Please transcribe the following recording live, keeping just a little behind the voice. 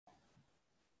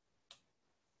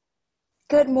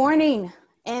Good morning,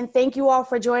 and thank you all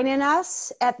for joining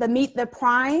us at the Meet the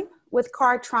Prime with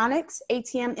CardTronics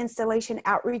ATM Installation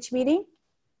Outreach Meeting.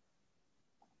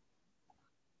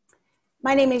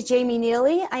 My name is Jamie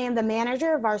Neely. I am the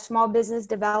manager of our Small Business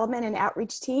Development and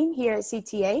Outreach team here at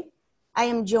CTA. I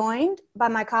am joined by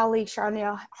my colleague,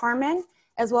 Charnel Harmon,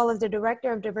 as well as the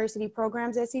Director of Diversity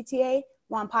Programs at CTA,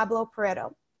 Juan Pablo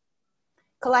Pareto.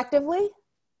 Collectively,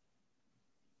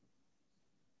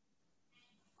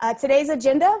 today's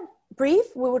agenda, brief,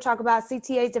 we will talk about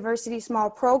CTA's diversity small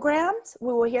programs.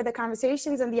 We will hear the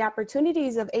conversations and the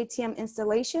opportunities of ATM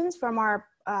installations from our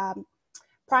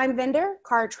prime vendor,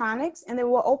 CardTronics, and then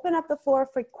we'll open up the floor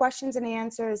for questions and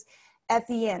answers at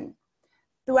the end.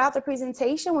 Throughout the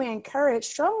presentation, we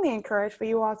strongly encourage for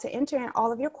you all to enter in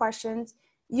all of your questions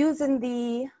using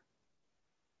the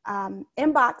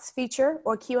inbox feature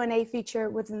or Q&A feature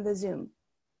within the Zoom.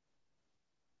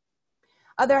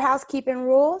 Other housekeeping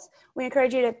rules, we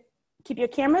encourage you to keep your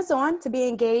cameras on to be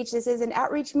engaged. This is an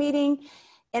outreach meeting.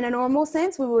 In a normal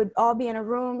sense, we would all be in a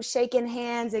room shaking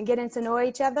hands and getting to know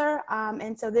each other.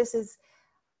 And so this is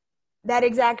that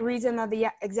exact reason of the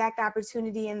exact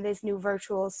opportunity in this new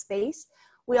virtual space.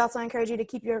 We also encourage you to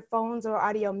keep your phones or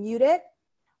audio muted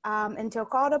until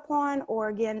called upon, or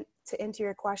again, to enter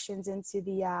your questions into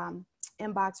the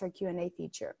inbox or Q&A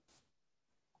feature.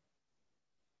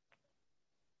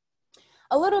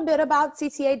 A little bit about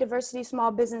CTA Diversity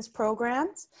Small Business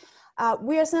Programs.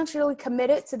 We are essentially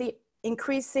committed to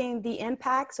increasing the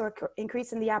impacts or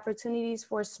increasing the opportunities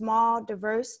for small,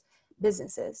 diverse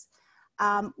businesses.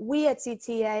 We at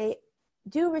CTA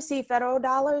do receive federal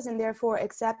dollars and therefore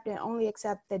accept and only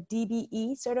accept the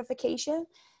DBE certification.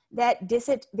 That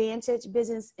Disadvantaged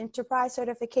Business Enterprise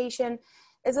certification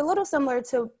is a little similar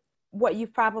to what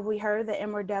you've probably heard, the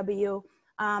MRW.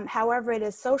 However, it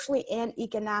is socially and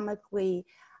economically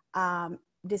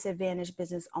disadvantaged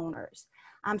business owners.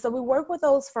 So we work with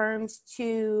those firms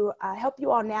to help you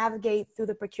all navigate through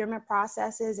the procurement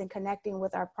processes and connecting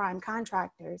with our prime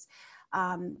contractors,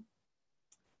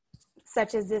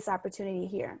 such as this opportunity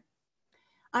here.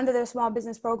 Under their small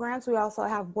business programs, we also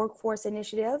have workforce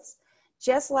initiatives.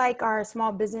 Just like our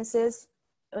small businesses,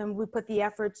 and we put the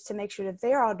efforts to make sure that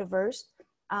they're all diverse,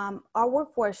 our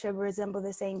workforce should resemble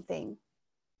the same thing.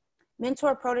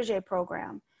 Mentor Protege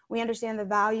Program. We understand the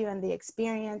value and the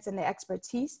experience and the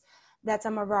expertise that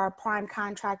some of our prime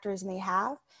contractors may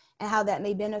have and how that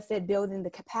may benefit building the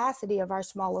capacity of our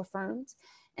smaller firms.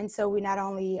 And so we not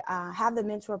only have the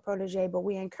Mentor Protege, but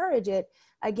we encourage it,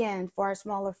 again, for our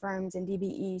smaller firms and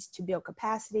DBEs to build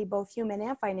capacity, both human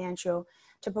and financial,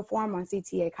 to perform on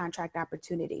CTA contract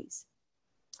opportunities.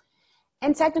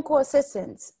 And technical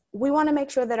assistance. We want to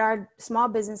make sure that our small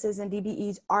businesses and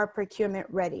DBEs are procurement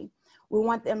ready. We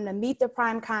want them to meet the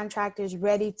prime contractors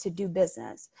ready to do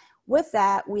business. With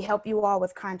that, we help you all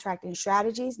with contracting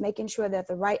strategies, making sure that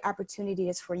the right opportunity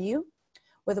is for you,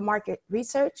 with market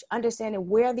research, understanding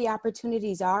where the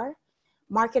opportunities are,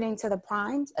 marketing to the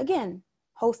primes, again,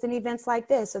 hosting events like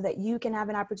this so that you can have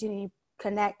an opportunity to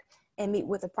connect and meet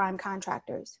with the prime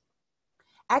contractors.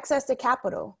 Access to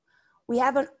capital. We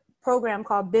have a program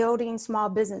called Building Small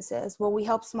Businesses, where we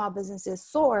help small businesses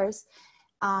source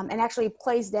and actually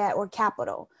place debt or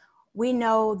capital. We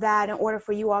know that in order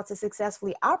for you all to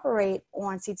successfully operate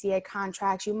on CTA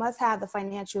contracts, you must have the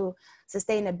financial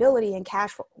sustainability and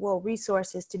cash flow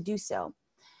resources to do so.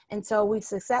 And so we've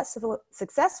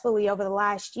successfully over the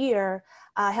last year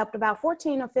helped about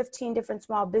 14 or 15 different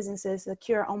small businesses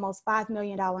secure almost $5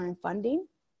 million in funding.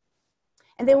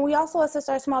 And then we also assist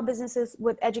our small businesses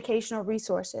with educational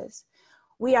resources.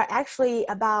 We are actually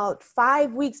about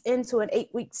 5 weeks into an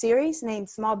 8-week series named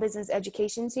Small Business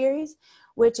Education Series,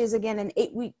 which is, again, an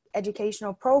 8-week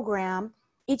educational program.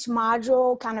 Each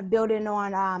module kind of building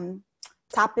on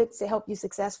topics to help you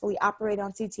successfully operate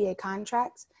on CTA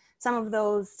contracts. Some of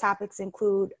those topics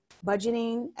include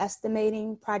budgeting,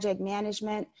 estimating, project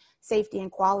management, safety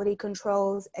and quality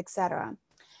controls, etc.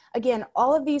 Again,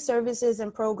 all of these services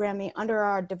and programming under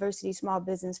our diversity small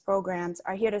business programs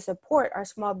are here to support our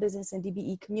small business and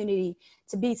DBE community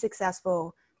to be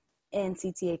successful in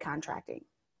CTA contracting.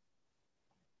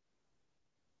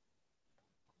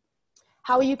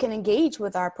 How you can engage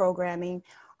with our programming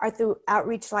are through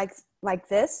outreach like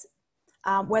this,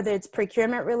 whether it's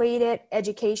procurement related,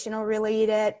 educational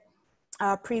related,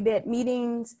 pre-bid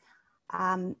meetings,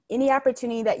 any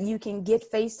opportunity that you can get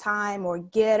FaceTime or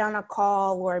get on a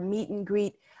call or meet and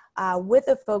greet with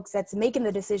the folks that's making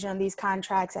the decision on these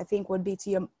contracts, I think would be to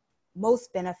your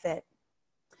most benefit.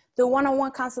 Through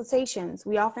one-on-one consultations,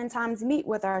 we oftentimes meet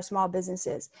with our small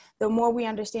businesses. The more we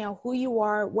understand who you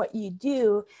are, what you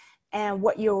do, and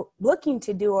what you're looking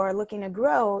to do or looking to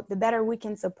grow, the better we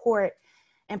can support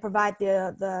and provide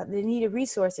the needed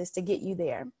resources to get you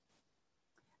there.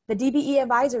 The DBE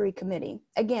Advisory Committee.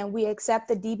 Again, we accept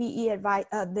the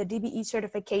DBE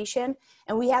certification,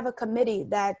 and we have a committee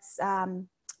that's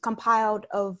compiled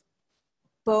of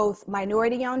both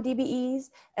minority-owned DBEs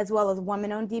as well as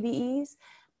women-owned DBEs,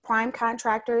 prime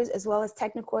contractors, as well as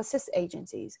technical assist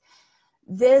agencies.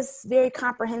 This very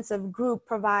comprehensive group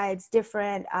provides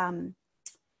different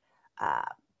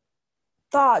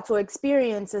thoughts or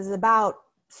experiences about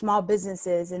small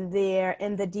businesses in the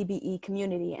DBE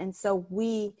community. And so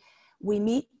we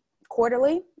meet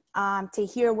quarterly to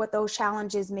hear what those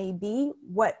challenges may be,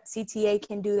 what CTA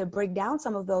can do to break down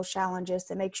some of those challenges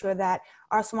to make sure that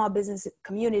our small business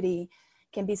community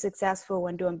can be successful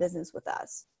when doing business with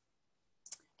us.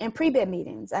 And pre-bid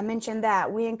meetings, I mentioned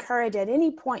that we encourage at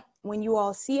any point when you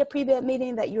all see a pre-bid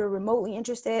meeting that you're remotely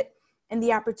interested in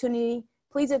the opportunity,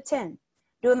 please attend.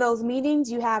 During those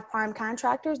meetings, you have prime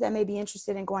contractors that may be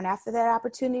interested in going after that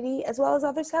opportunity, as well as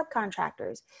other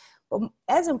subcontractors. But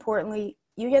as importantly,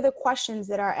 you hear the questions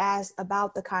that are asked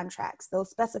about the contracts, those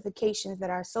specifications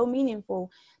that are so meaningful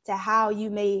to how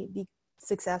you may be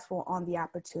successful on the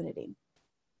opportunity.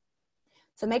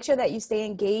 So make sure that you stay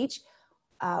engaged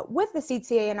with the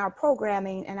CTA and our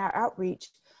programming and our outreach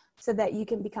so that you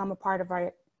can become a part of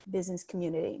our business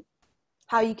community.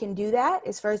 How you can do that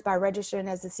is first by registering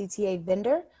as a CTA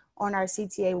vendor on our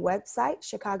CTA website,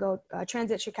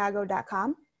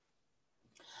 transitchicago.com.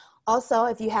 Also,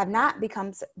 if you have not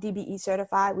become DBE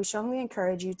certified, we strongly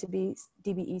encourage you to be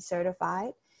DBE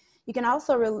certified. You can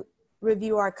also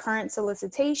review our current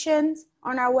solicitations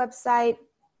on our website,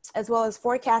 as well as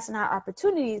forecasting our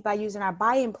opportunities by using our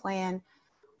buy-in plan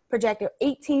projected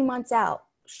 18 months out.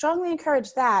 Strongly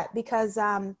encourage that because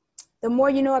the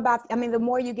more you know about, the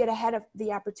more you get ahead of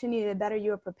the opportunity, the better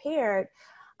you're prepared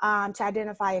to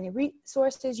identify any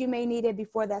resources you may need it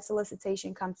before that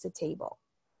solicitation comes to table.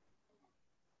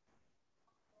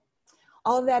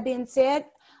 All of that being said,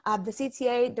 the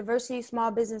CTA Diversity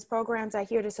Small Business Programs are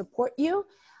here to support you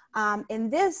in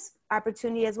this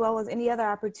opportunity as well as any other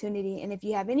opportunity. And if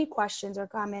you have any questions or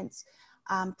comments,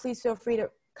 please feel free to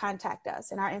contact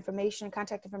us, and our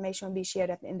contact information will be shared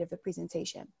at the end of the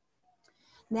presentation.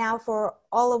 Now, for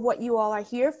all of what you all are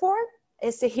here for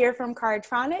is to hear from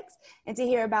CardTronics and to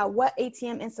hear about what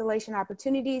ATM installation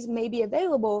opportunities may be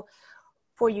available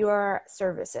for your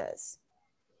services.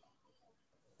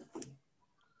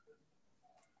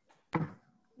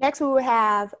 Next, we will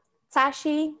have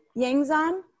Tashi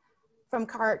Yangzan from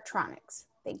CardTronics.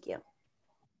 Thank you.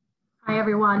 Hi,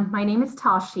 everyone. My name is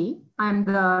Tashi. I'm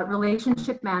the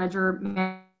relationship manager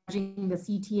managing the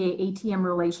CTA ATM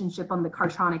relationship on the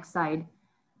CardTronics side.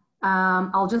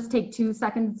 I'll just take 2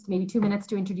 seconds, maybe 2 minutes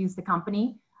to introduce the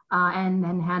company and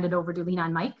then hand it over to Lena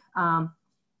and Mike.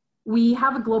 We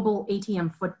have a global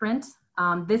ATM footprint.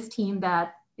 This team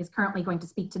that is currently going to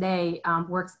speak today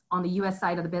works on the US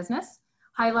side of the business.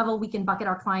 High level, we can bucket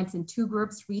our clients in 2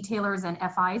 groups, retailers and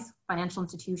FIs, financial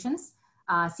institutions,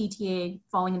 CTA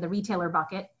falling in the retailer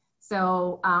bucket.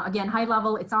 So again, high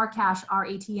level, it's our cash, our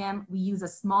ATM. We use a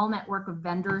small network of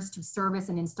vendors to service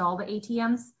and install the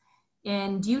ATMs.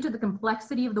 And due to the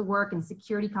complexity of the work and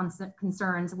security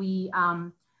concerns, we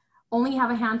only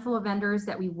have a handful of vendors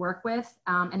that we work with,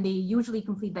 and they usually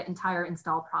complete the entire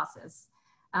install process.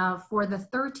 For the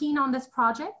 13 on this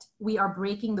project, we are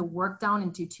breaking the work down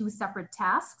into 2 separate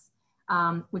tasks,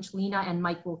 which Lena and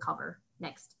Mike will cover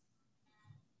next.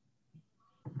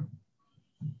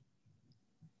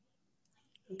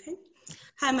 Okay.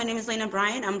 Hi, my name is Lena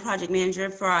Bryant. I'm project manager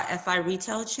for our FI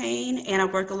retail chain, and I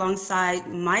work alongside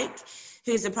Mike,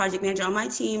 who's the project manager on my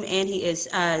team, and he is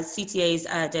CTA's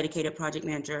dedicated project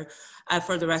manager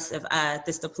for the rest of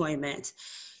this deployment.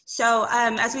 So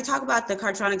as we talk about the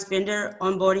CardTronics vendor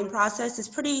onboarding process, it's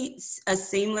pretty a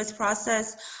seamless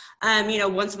process.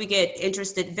 Once we get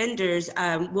interested vendors,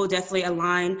 we'll definitely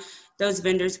align those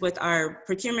vendors with our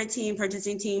procurement team,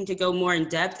 purchasing team to go more in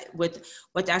depth with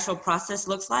what the actual process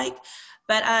looks like.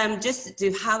 But just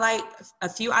to highlight a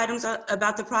few items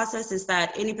about the process is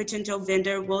that any potential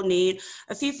vendor will need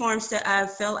a few forms to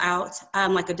fill out,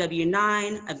 like a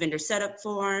W-9, a vendor setup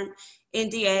form,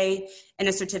 NDA, and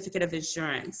a certificate of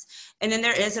insurance. And then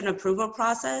there is an approval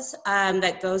process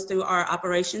that goes through our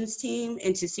operations team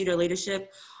into senior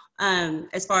leadership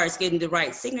as far as getting the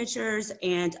right signatures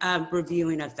and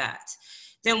reviewing of that.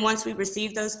 Then once we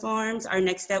receive those forms, our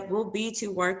next step will be to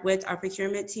work with our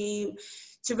procurement team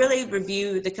to really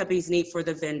review the company's need for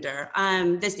the vendor.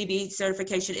 This DB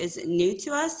certification is new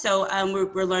to us, so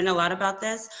we're learning a lot about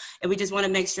this, and we just want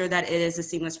to make sure that it is a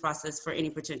seamless process for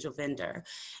any potential vendor.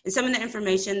 And some of the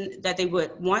information that they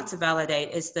would want to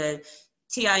validate is the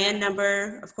TIN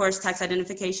number, of course, tax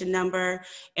identification number,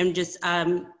 and just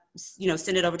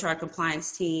send it over to our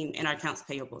compliance team and our accounts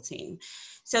payable team.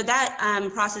 So that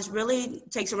process really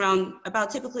takes around about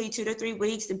typically 2 to 3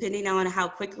 weeks, depending on how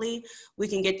quickly we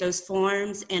can get those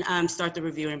forms and start the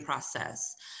reviewing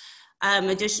process.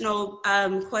 Additional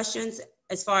questions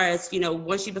as far as,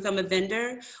 once you become a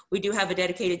vendor, we do have a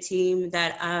dedicated team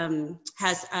that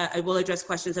will address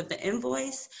questions of the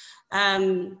invoice.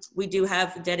 We do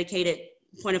have a dedicated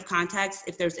point of contacts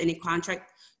if there's any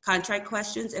contract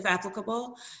questions, if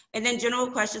applicable. And then general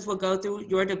questions will go through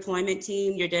your deployment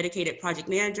team, your dedicated project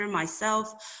manager,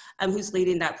 myself, who's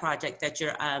leading that project that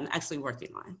you're actually working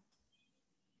on.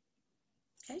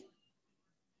 Okay.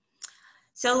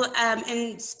 So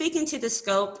in speaking to the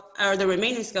scope, or the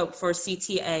remaining scope for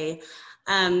CTA,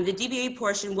 the DBA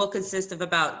portion will consist of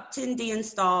about 10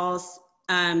 de-installs,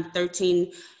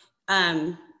 13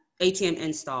 ATM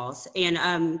installs.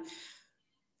 And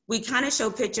we kind of show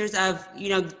pictures of,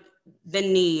 the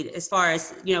need as far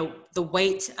as, the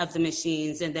weight of the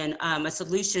machines, and then a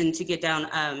solution to get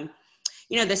down,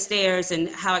 the stairs and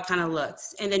how it kind of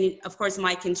looks. And then, of course,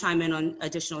 Mike can chime in on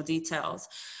additional details.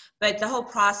 But the whole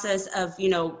process of,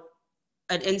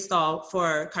 an install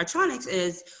for CardTronics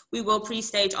is we will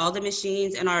pre-stage all the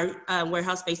machines in our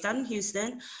warehouse based out in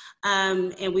Houston.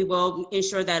 And we will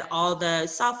ensure that all the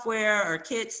software or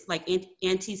kits, like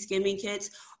anti-skimming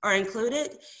kits, are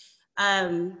included.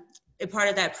 A part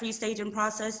of that pre-staging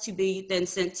process to be then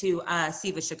sent to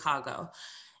SEVA Chicago.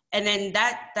 And then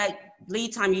that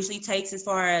lead time usually takes, as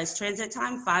far as transit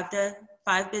time,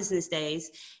 5 business days.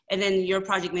 And then your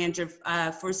project manager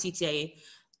for CTA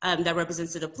that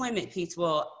represents the deployment piece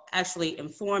will actually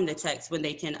inform the techs when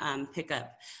they can pick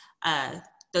up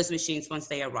those machines once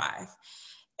they arrive.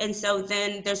 And so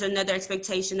then there's another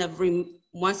expectation of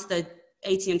once the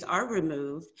ATMs are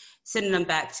removed, sending them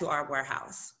back to our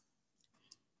warehouse.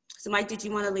 So Mike, did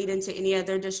you want to lead into any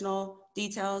other additional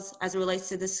details as it relates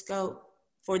to the scope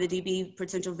for the DB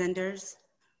potential vendors?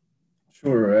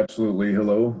 Sure, absolutely.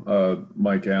 Hello,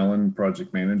 Mike Allen,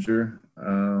 project manager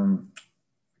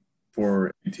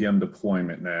for ATM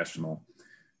Deployment National.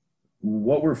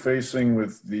 What we're facing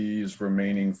with these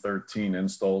remaining 13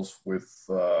 installs with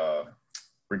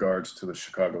regards to the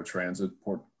Chicago Transit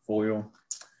portfolio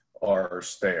are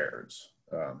stairs.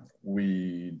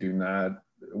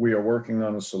 We are working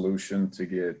on a solution to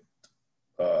get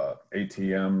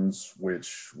ATMs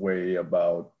which weigh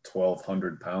about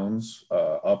 1,200 pounds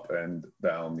up and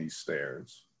down these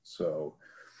stairs. So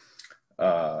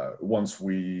once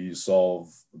we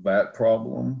solve that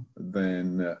problem,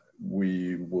 then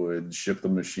we would ship the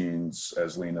machines,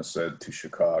 as Lena said, to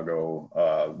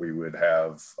Chicago. We would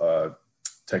have a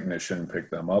technician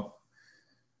pick them up,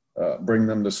 bring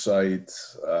them to site,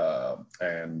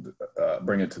 and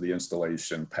bring it to the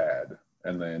installation pad.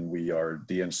 And then we are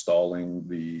deinstalling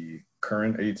the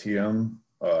current ATM,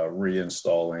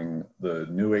 reinstalling the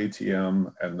new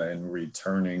ATM, and then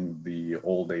returning the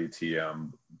old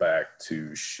ATM back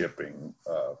to shipping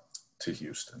to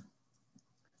Houston.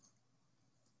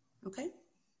 Okay,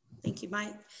 thank you,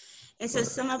 Mike. And so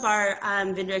some of our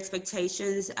vendor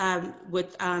expectations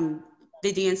with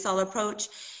the deinstall approach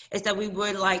is that we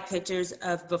would like pictures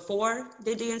of before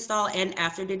the deinstall and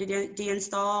after the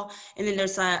deinstall. And then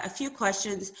there's a few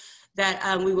questions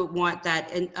that we would want that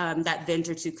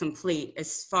vendor to complete,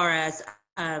 as far as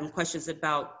questions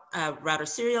about router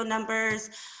serial numbers,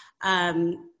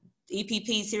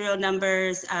 EPP serial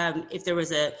numbers, if there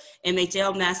was a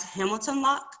MHL Mass Hamilton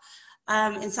lock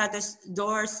inside this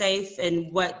door safe,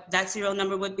 and what that serial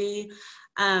number would be.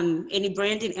 Any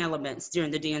branding elements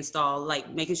during the deinstall, like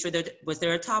making sure that was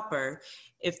there a topper,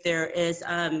 if there is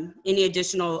any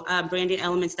additional branding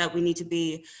elements that we need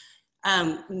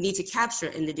to capture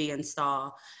in the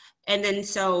deinstall. And then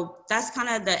so that's kind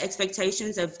of the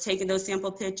expectations of taking those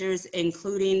sample pictures,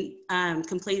 including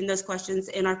completing those questions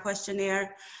in our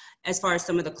questionnaire, as far as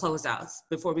some of the closeouts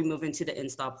before we move into the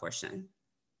install portion.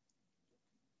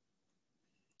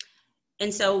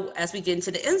 And so as we get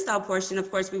into the install portion, of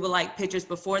course, we would like pictures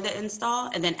before the install,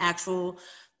 and then actual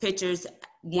pictures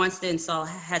once the install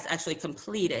has actually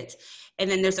completed. And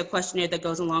then there's a questionnaire that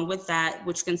goes along with that,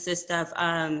 which consists of,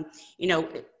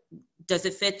 does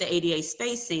it fit the ADA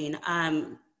spacing?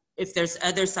 if there's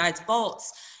other sides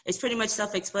bolts, it's pretty much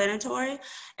self-explanatory.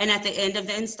 And at the end of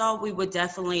the install, we would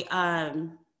definitely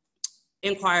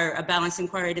inquire a balance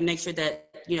inquiry to make sure that,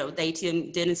 you know, the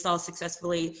ATM did install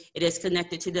successfully. It is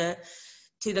connected to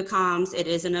the comms. It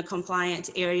is in a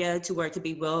compliant area to where it could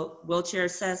be wheelchair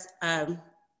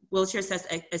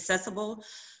accessible.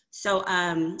 So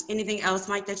anything else,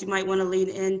 Mike, that you might want to lead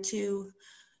into,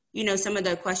 you know, some of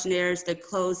the questionnaires that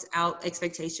close out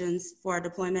expectations for our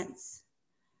deployments?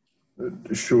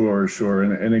 Sure.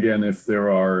 And again, if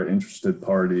there are interested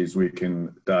parties, we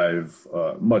can dive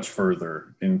much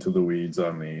further into the weeds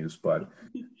on these. But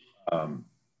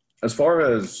as far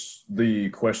as the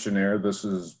questionnaire, this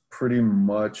is pretty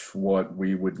much what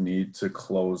we would need to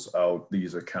close out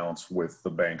these accounts with the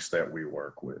banks that we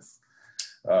work with.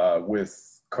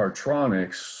 With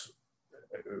CardTronics,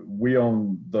 we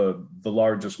own the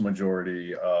largest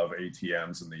majority of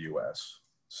ATMs in the US.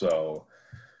 So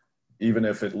even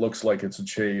if it looks like it's a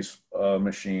Chase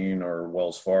machine or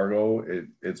Wells Fargo,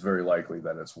 it's very likely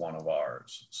that it's one of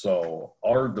ours. So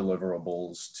our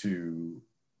deliverables to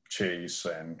Chase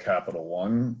and Capital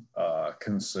One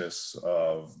consists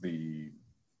of the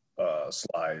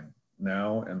slide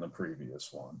now and the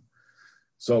previous one.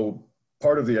 So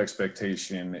part of the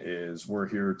expectation is we're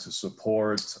here to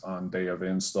support on day of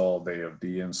install, day of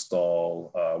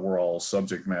deinstall. We're all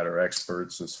subject matter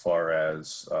experts as far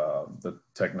as the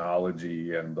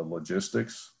technology and the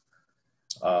logistics.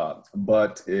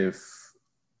 But if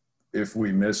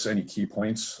we miss any key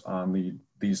points on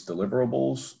these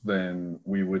deliverables, then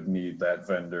we would need that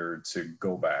vendor to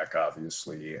go back,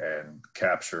 obviously, and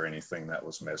capture anything that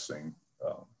was missing.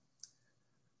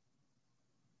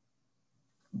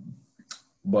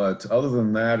 But other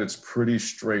than that, it's pretty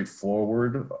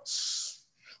straightforward.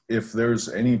 If there's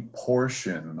any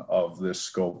portion of this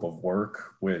scope of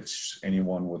work which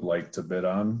anyone would like to bid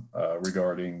on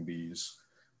regarding these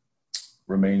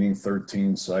remaining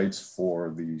 13 sites for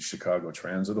the Chicago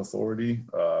Transit Authority,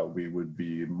 we would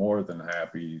be more than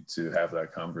happy to have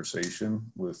that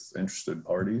conversation with interested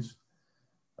parties.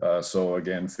 So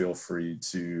again, feel free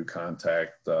to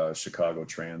contact Chicago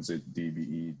Transit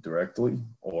DBE directly,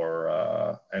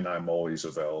 and I'm always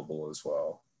available as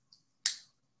well.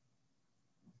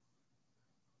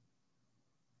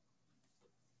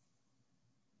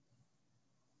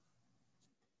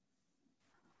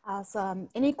 Awesome.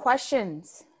 Any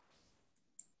questions?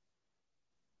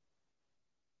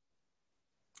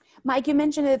 Mike, you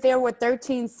mentioned that there were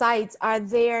 13 sites. Are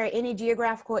there any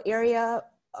geographical area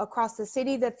across the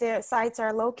city that their sites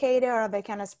are located, or are they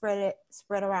kind of spread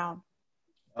around?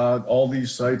 All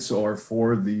these sites are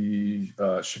for the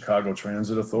Chicago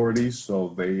Transit Authority,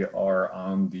 so they are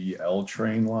on the L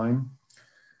train line.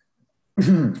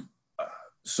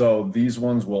 So these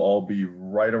ones will all be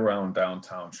right around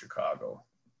downtown Chicago.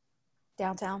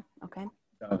 Downtown, okay.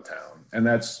 Downtown, and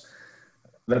that's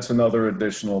another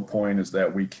additional point, is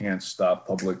that we can't stop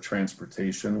public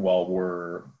transportation while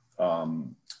we're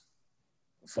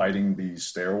fighting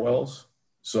these stairwells.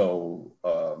 So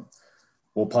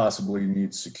we'll possibly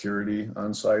need security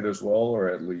on site as well, or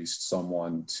at least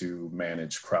someone to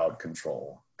manage crowd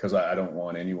control, because I don't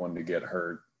want anyone to get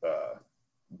hurt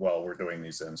while we're doing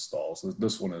these installs.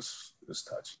 This one is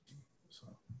touchy. So.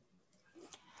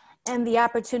 And the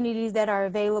opportunities that are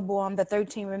available on the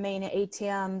 13 remaining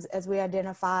ATMs, as we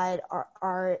identified,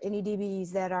 are any DBEs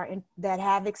that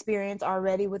have experience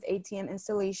already with ATM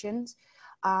installations,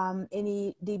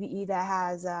 any DBE that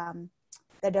has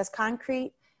that does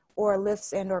concrete, or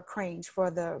lifts and or cranes for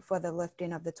the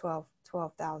lifting of the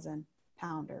 12,000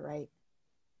 pounder, right?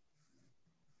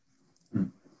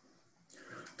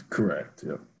 Correct.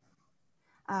 Yep.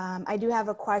 I do have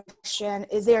a question.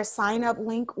 Is there a sign up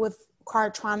link with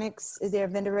CardTronics? Is there a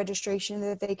vendor registration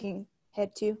that they can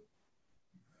head to?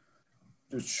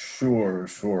 Sure.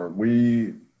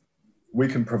 We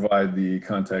can provide the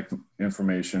contact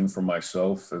information for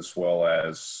myself, as well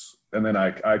as, and then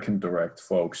I can direct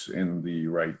folks in the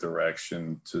right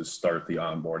direction to start the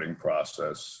onboarding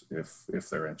process if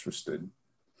they're interested.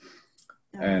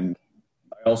 Okay. And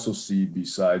I also see,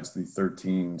 besides the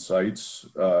 13 sites,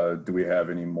 do we have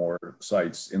any more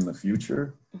sites in the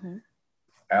future? Mm-hmm.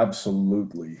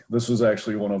 Absolutely. This was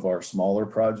actually one of our smaller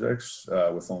projects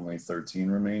with only 13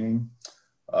 remaining.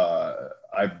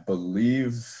 I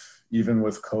believe even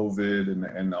with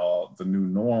COVID and all the new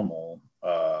normal,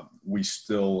 we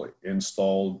still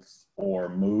installed or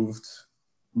moved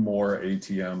more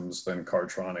ATMs than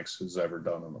CardTronics has ever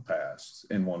done in the past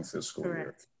in one fiscal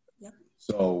year. Yep.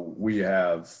 So we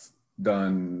have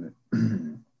done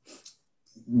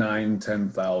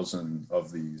 9,000-10,000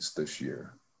 of these this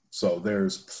year. So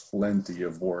there's plenty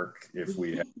of work if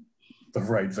we have the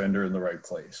right vendor in the right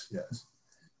place. Yes.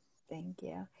 Thank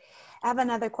you. I have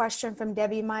another question from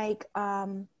Debbie, Mike,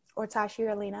 or Tashi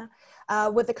or Lena.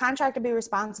 Would the contractor be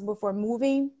responsible for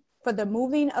the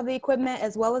moving of the equipment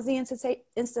as well as the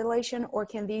installation, or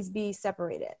can these be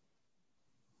separated?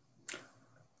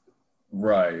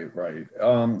 Right.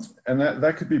 And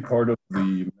that could be part of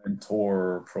the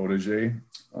mentor protege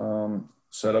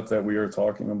setup that we are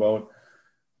talking about.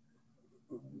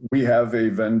 We have a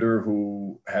vendor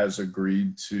who has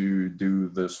agreed to do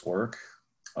this work,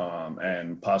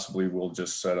 and possibly we'll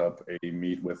just set up a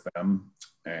meet with them,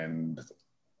 and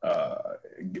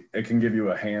it can give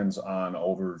you a hands-on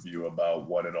overview about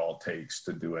what it all takes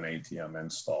to do an ATM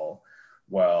install,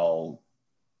 while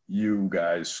you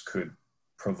guys could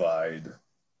provide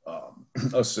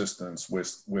assistance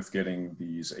with getting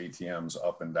these ATMs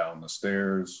up and down the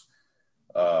stairs.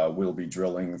 We'll be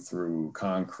drilling through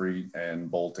concrete and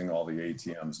bolting all the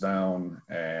ATMs down,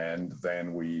 and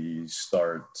then we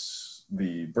start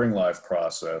the bring live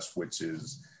process, which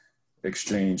is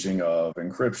exchanging of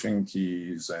encryption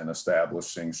keys and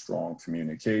establishing strong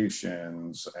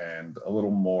communications, and a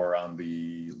little more on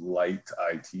the light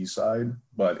IT side,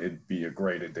 but it'd be a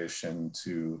great addition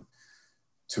to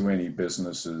any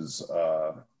business's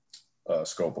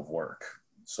scope of work.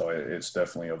 So it's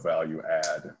definitely a value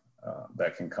add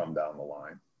that can come down the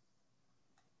line.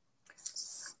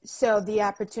 So the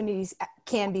opportunities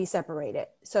can be separated.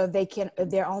 So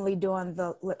they're only doing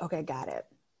okay, got it.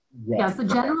 Right. Yeah, so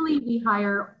generally we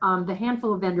hire the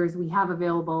handful of vendors we have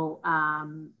available,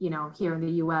 here in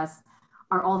the US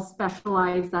are all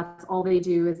specialized. That's all they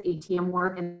do is ATM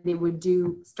work, and they would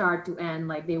do start to end.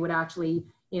 Like they would actually,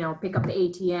 pick up the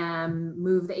ATM,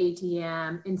 move the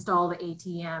ATM, install the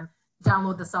ATM,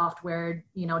 download the software,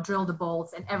 drill the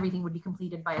bolts, and everything would be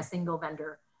completed by a single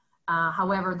vendor.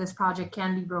 However, this project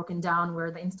can be broken down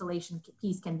where the installation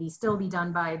piece can still be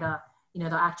done by the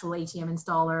actual ATM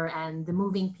installer, and the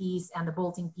moving piece and the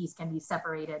bolting piece can be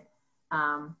separated.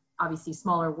 Obviously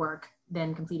smaller work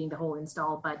than completing the whole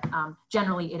install, but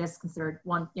generally it is considered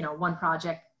one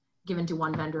project given to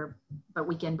one vendor, but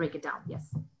we can break it down,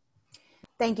 yes.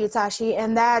 Thank you, Tashi.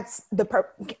 And that's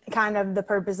kind of the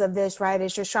purpose of this, right?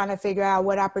 It's just trying to figure out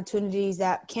what opportunities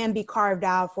that can be carved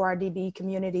out for our DB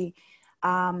community.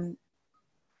 And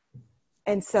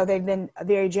so they've been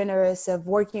very generous of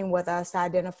working with us to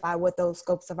identify what those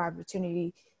scopes of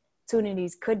opportunities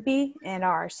could be and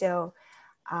are. So,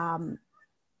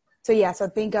 so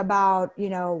think about,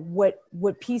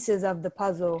 what pieces of the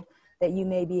puzzle that you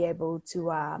may be able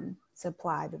to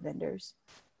supply the vendors.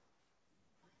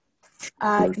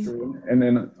 And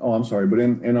then, I'm sorry, but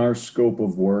in our scope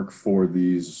of work for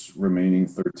these remaining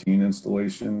 13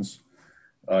 installations,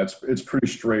 it's pretty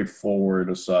straightforward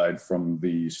aside from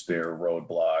the stair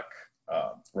roadblock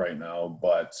right now,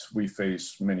 but we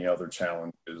face many other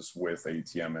challenges with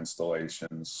ATM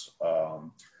installations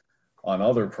on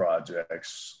other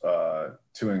projects,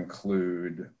 to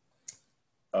include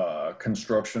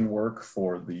construction work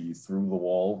for the through the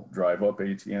wall drive up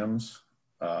ATMs.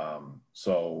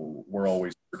 So we're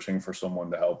always searching for someone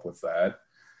to help with that.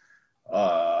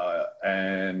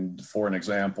 And for an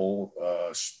example,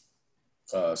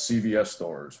 CVS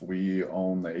stores, we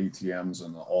own the ATMs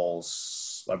in the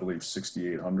halls, I believe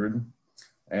 6,800,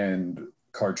 and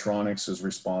CardTronics is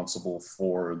responsible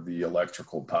for the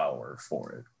electrical power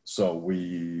for it. So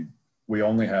we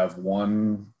only have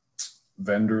one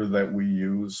vendor that we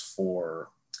use for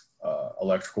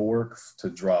electrical work to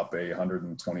drop a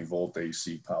 120 volt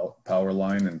AC power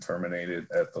line and terminate it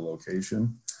at the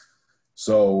location.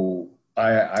 So I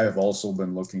have also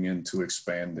been looking into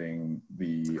expanding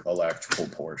the electrical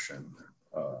portion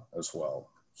as well.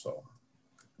 So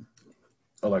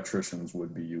electricians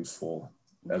would be useful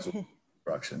as a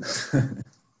construction.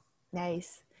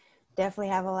 Nice. Definitely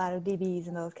have a lot of DBs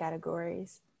in those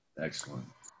categories. Excellent.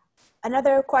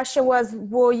 Another question was,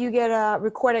 will you get a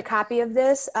recorded copy of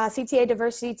this? CTA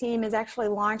Diversity team is actually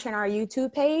launching our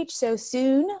YouTube page. So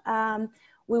soon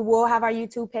we will have our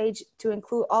YouTube page to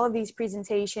include all of these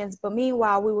presentations. But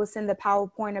meanwhile, we will send the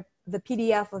PowerPoint, the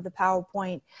PDF of the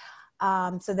PowerPoint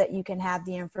so that you can have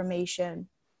the information.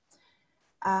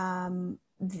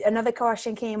 Another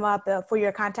question came up for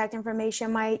your contact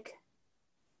information, Mike.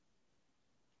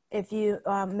 If you,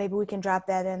 maybe we can drop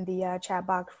that in the chat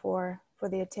box for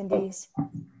the attendees.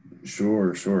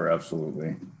 Sure,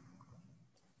 absolutely.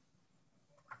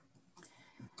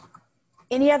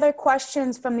 Any other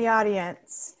questions from the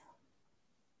audience?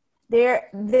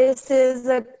 This is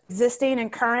an existing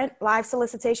and current live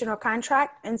solicitation or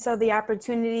contract, and so the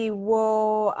opportunity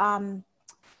will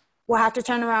have to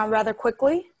turn around rather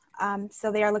quickly.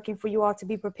 So they are looking for you all to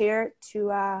be prepared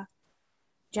to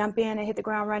jump in and hit the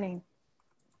ground running.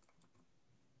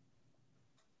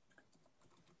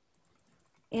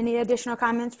 Any additional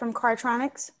comments from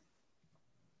CardTronics?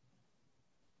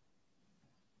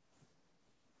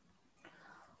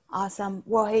 Awesome.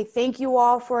 Well, hey, thank you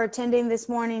all for attending this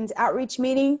morning's outreach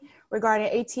meeting regarding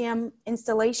ATM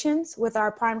installations with our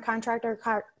prime contractor,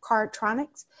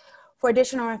 CardTronics. For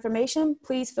additional information,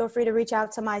 please feel free to reach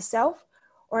out to myself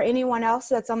or anyone else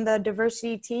that's on the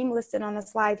diversity team listed on the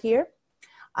slide here,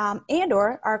 and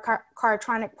or our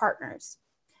CardTronic partners.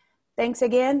 Thanks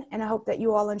again, and I hope that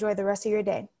you all enjoy the rest of your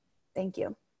day. Thank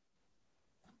you.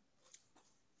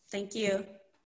 Thank you.